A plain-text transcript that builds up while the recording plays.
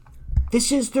This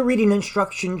is the Reading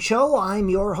Instruction Show. I'm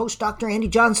your host, Dr. Andy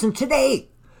Johnson. Today,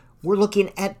 we're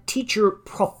looking at teacher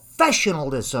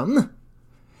professionalism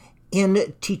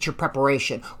in teacher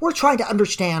preparation. We're trying to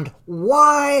understand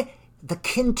why the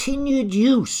continued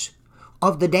use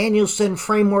of the Danielson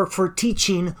Framework for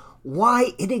teaching,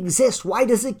 why it exists, why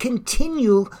does it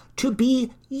continue to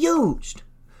be used?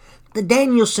 The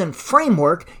Danielson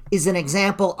Framework is an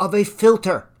example of a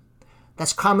filter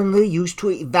that's commonly used to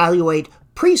evaluate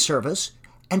pre-service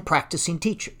and practicing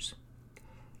teachers.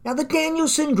 Now, the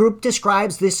Danielson Group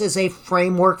describes this as a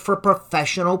framework for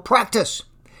professional practice.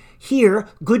 Here,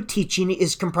 good teaching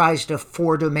is comprised of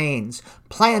 4 domains: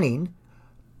 planning,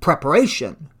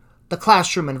 preparation, the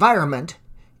classroom environment,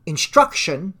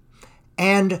 instruction,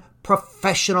 and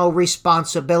professional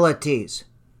responsibilities.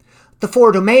 The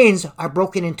 4 domains are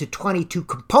broken into 22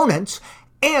 components,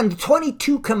 and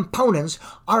 22 components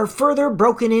are further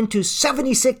broken into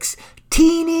 76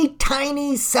 teeny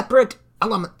tiny separate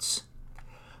elements.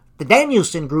 The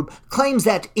Danielson Group claims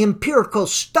that empirical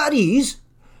studies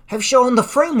have shown the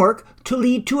framework to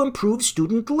lead to improved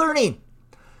student learning.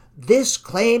 This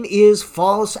claim is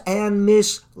false and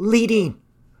misleading.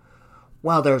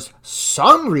 While there's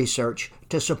some research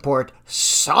to support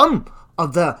some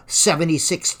of the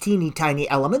 76 teeny tiny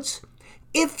elements,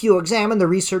 if you examine the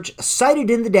research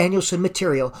cited in the Danielson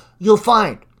material, you'll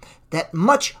find that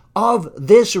much of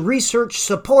this research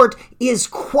support is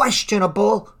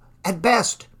questionable at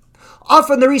best.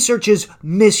 Often the research is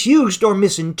misused or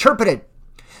misinterpreted.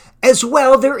 As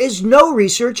well, there is no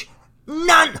research,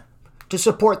 none, to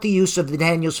support the use of the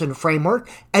Danielson Framework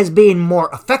as being more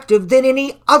effective than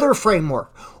any other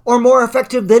framework, or more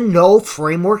effective than no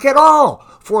framework at all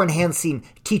for enhancing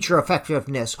teacher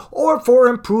effectiveness or for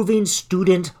improving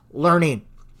student learning.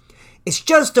 It's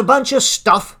just a bunch of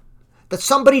stuff that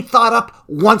somebody thought up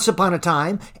once upon a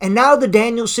time, and now the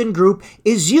Danielson Group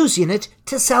is using it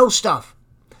to sell stuff.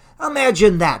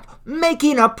 Imagine that,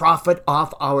 making a profit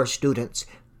off our students.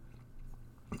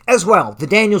 As well, the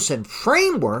Danielson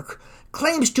Framework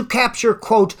claims to capture,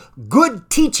 quote, good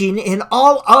teaching in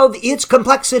all of its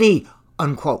complexity,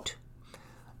 unquote.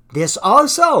 This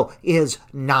also is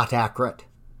not accurate.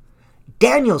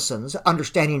 Danielson's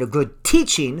understanding of good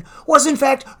teaching was in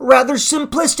fact rather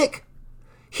simplistic.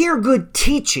 Here, good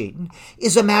teaching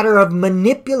is a matter of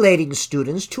manipulating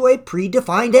students to a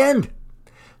predefined end.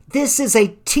 This is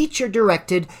a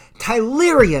teacher-directed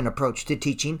Tylerian approach to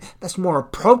teaching that's more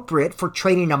appropriate for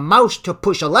training a mouse to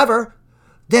push a lever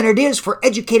than it is for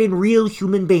educating real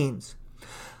human beings.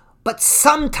 But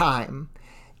sometime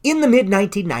in the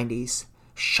mid-1990s,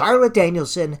 Charlotte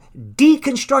Danielson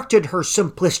deconstructed her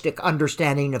simplistic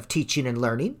understanding of teaching and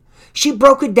learning. She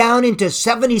broke it down into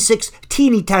 76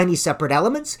 teeny tiny separate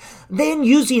elements, then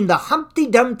using the Humpty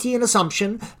Dumpty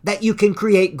assumption that you can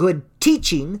create good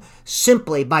teaching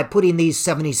simply by putting these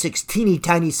 76 teeny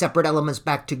tiny separate elements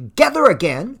back together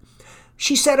again,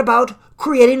 she set about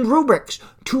creating rubrics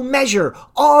to measure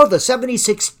all the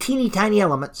 76 teeny tiny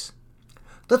elements.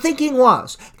 The thinking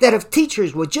was that if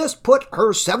teachers would just put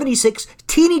her 76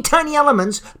 teeny tiny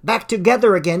elements back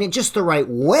together again in just the right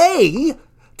way,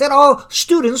 that all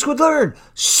students would learn.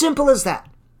 Simple as that.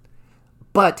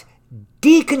 But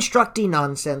deconstructing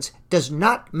nonsense does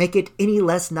not make it any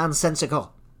less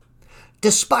nonsensical.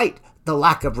 Despite the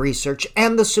lack of research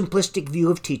and the simplistic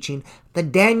view of teaching, the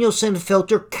Danielson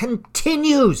filter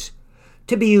continues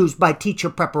to be used by teacher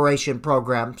preparation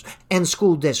programs and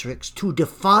school districts to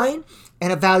define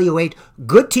and evaluate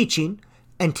good teaching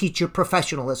and teacher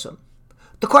professionalism.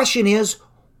 The question is,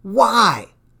 why?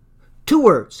 2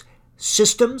 words: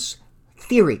 systems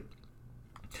theory.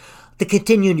 The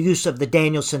continued use of the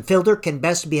Danielson filter can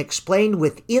best be explained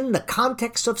within the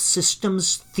context of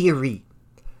systems theory.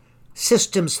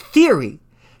 Systems theory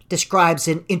describes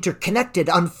an interconnected,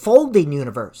 unfolding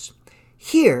universe.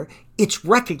 Here, it's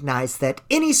recognized that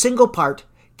any single part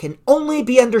can only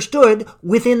be understood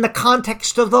within the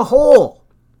context of the whole.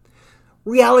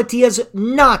 Reality is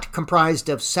not comprised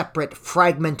of separate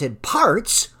fragmented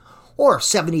parts, or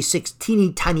 76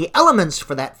 teeny tiny elements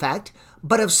for that fact,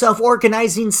 but of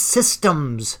self-organizing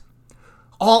systems.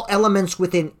 All elements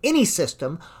within any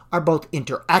system are both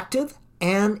interactive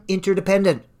and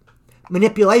interdependent.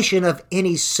 Manipulation of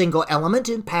any single element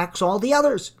impacts all the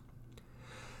others.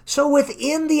 So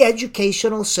within the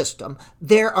educational system,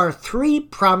 there are 3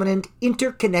 prominent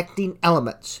interconnecting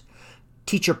elements: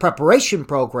 teacher preparation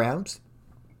programs,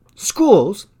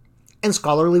 schools, and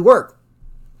scholarly work.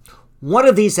 One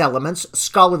of these elements,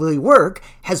 scholarly work,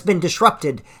 has been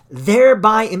disrupted,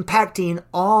 thereby impacting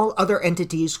all other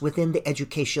entities within the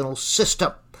educational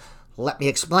system. Let me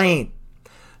explain.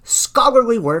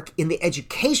 Scholarly work in the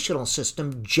educational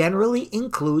system generally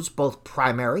includes both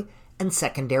primary and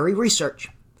secondary research.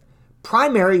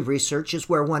 Primary research is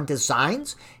where one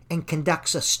designs and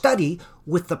conducts a study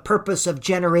with the purpose of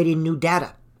generating new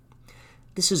data.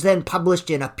 This is then published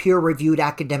in a peer-reviewed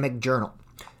academic journal.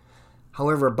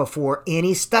 However, before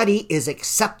any study is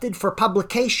accepted for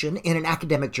publication in an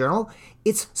academic journal,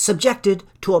 it's subjected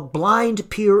to a blind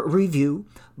peer review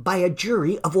by a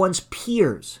jury of one's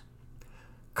peers.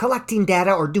 Collecting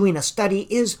data or doing a study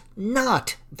is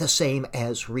not the same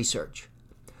as research.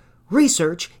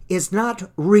 Research is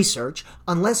not research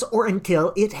unless or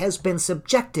until it has been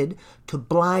subjected to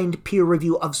blind peer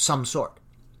review of some sort.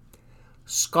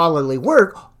 Scholarly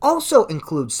work also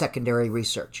includes secondary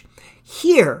research.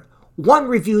 Here, one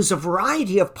reviews a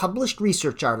variety of published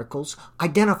research articles,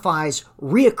 identifies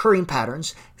recurring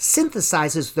patterns,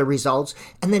 synthesizes the results,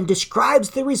 and then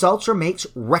describes the results or makes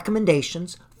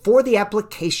recommendations for the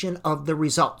application of the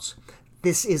results.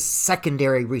 This is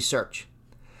secondary research.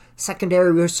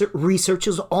 Secondary research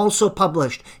is also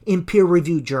published in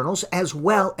peer-reviewed journals as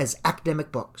well as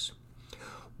academic books.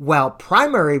 While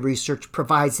primary research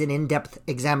provides an in-depth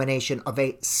examination of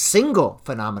a single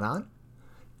phenomenon,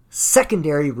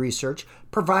 secondary research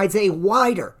provides a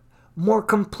wider, more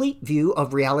complete view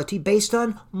of reality based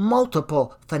on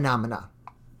multiple phenomena.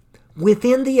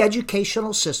 Within the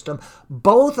educational system,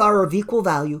 both are of equal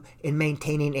value in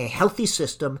maintaining a healthy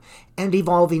system and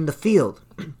evolving the field.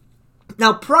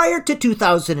 Now, prior to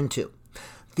 2002,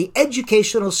 the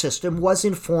educational system was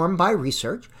informed by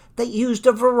research that used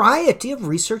a variety of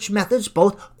research methods,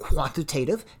 both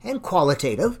quantitative and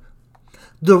qualitative.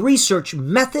 The research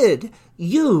method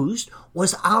used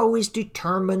was always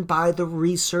determined by the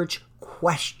research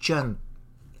question.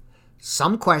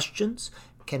 Some questions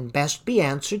can best be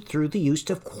answered through the use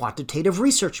of quantitative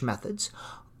research methods,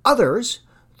 others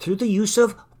through the use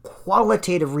of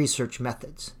qualitative research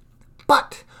methods.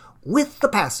 But with the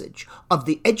passage of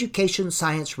the Education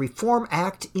Science Reform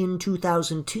Act in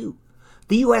 2002,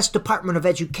 the U.S. Department of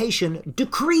Education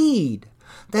decreed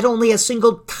that only a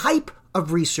single type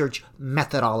of research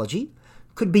methodology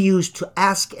could be used to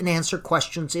ask and answer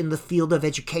questions in the field of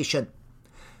education.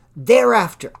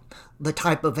 Thereafter, the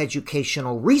type of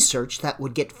educational research that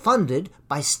would get funded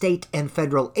by state and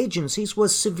federal agencies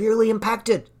was severely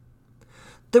impacted.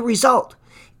 The result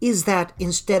is that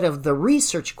instead of the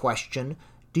research question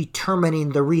determining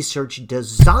the research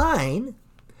design,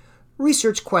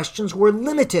 research questions were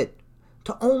limited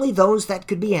to only those that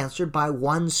could be answered by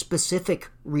one specific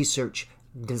research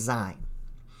design.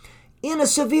 In a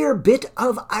severe bit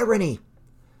of irony,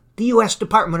 the U.S.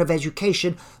 Department of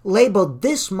Education labeled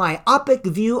this myopic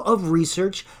view of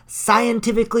research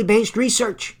scientifically based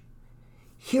research.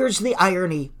 Here's the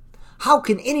irony. How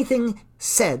can anything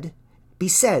be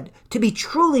said to be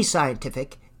truly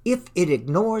scientific if it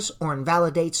ignores or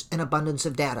invalidates an abundance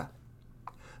of data?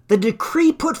 The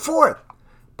decree put forth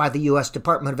by the U.S.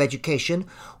 Department of Education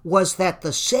was that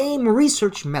the same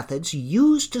research methods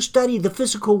used to study the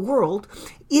physical world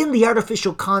in the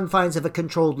artificial confines of a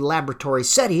controlled laboratory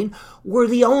setting were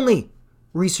the only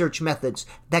research methods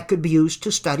that could be used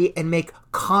to study and make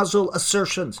causal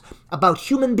assertions about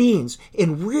human beings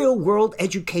in real-world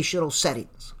educational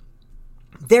settings.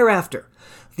 Thereafter,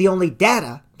 the only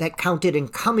data that counted in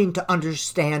coming to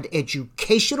understand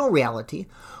educational reality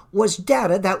was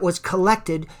data that was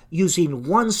collected using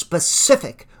one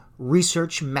specific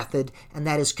research method, and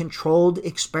that is controlled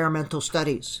experimental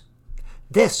studies.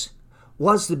 This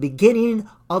was the beginning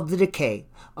of the decay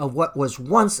of what was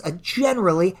once a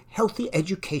generally healthy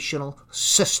educational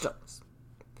system.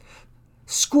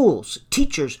 Schools,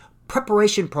 teachers,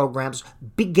 preparation programs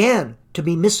began to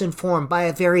be misinformed by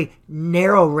a very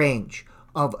narrow range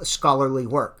of scholarly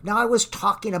work. Now, I was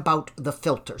talking about the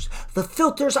filters. The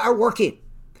filters are working.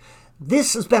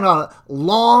 This has been a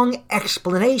long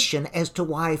explanation as to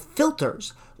why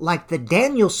filters like the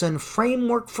Danielson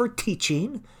Framework for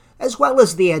Teaching, as well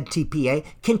as the EdTPA,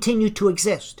 continue to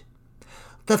exist.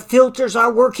 The filters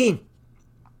are working.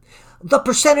 The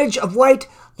percentage of white,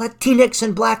 Latinx,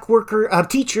 and black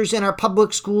teachers in our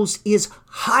public schools is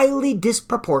highly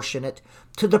disproportionate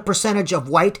to the percentage of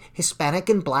white, Hispanic,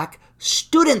 and black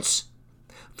students.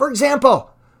 For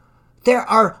example, there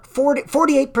are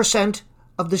 48%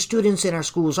 of the students in our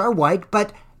schools are white,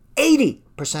 but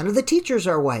 80% of the teachers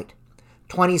are white.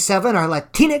 27% are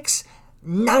Latinx,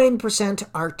 9%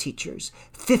 are teachers.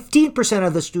 15%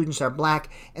 of the students are black,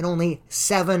 and only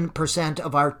 7%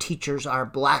 of our teachers are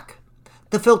black.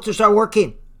 The filters are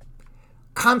working.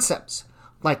 Concepts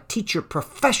like teacher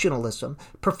professionalism,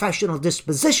 professional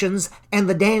dispositions, and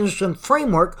the Danielson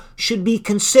Framework should be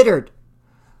considered.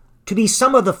 to be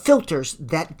some of the filters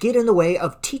that get in the way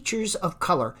of teachers of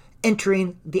color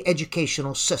entering the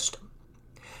educational system.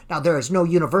 Now, there is no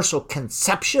universal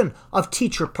conception of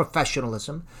teacher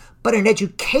professionalism, but in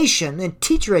education and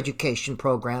teacher education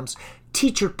programs,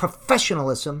 teacher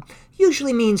professionalism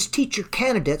usually means teacher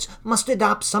candidates must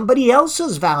adopt somebody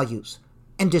else's values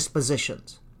and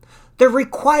dispositions. They're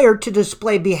required to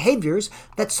display behaviors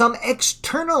that some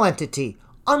external entity,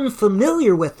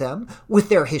 unfamiliar with them, with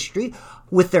their history,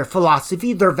 with their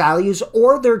philosophy, their values,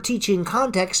 or their teaching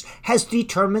context, has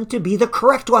determined to be the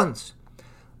correct ones.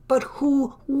 But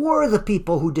who were the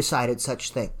people who decided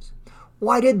such things?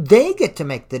 Why did they get to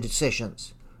make the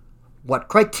decisions? What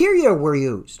criteria were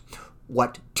used?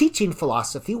 What teaching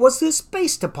philosophy was this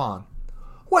based upon?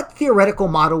 What theoretical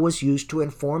model was used to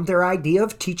inform their idea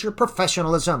of teacher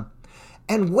professionalism?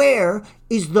 And where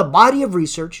is the body of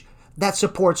research that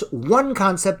supports one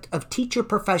concept of teacher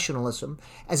professionalism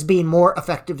as being more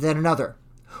effective than another?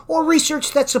 Or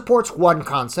research that supports one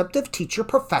concept of teacher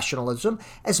professionalism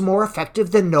as more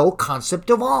effective than no concept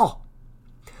of all?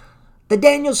 The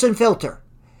Danielson filter,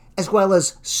 as well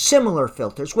as similar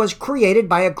filters, was created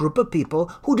by a group of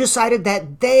people who decided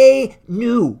that they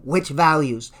knew which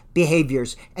values,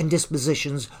 behaviors, and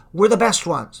dispositions were the best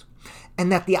ones,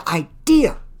 and that the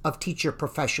idea of teacher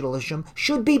professionalism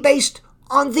should be based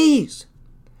on these.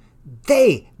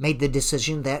 They made the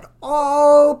decision that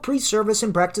all pre-service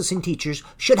and practicing teachers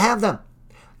should have them.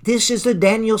 This is the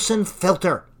Danielson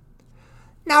filter.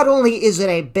 Not only is it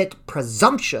a bit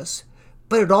presumptuous,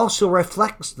 but it also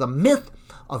reflects the myth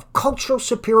of cultural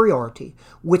superiority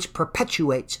which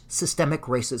perpetuates systemic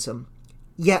racism.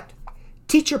 Yet,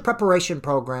 teacher preparation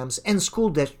programs and school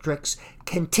districts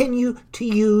continue to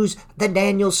use the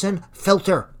Danielson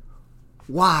filter.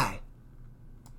 Why?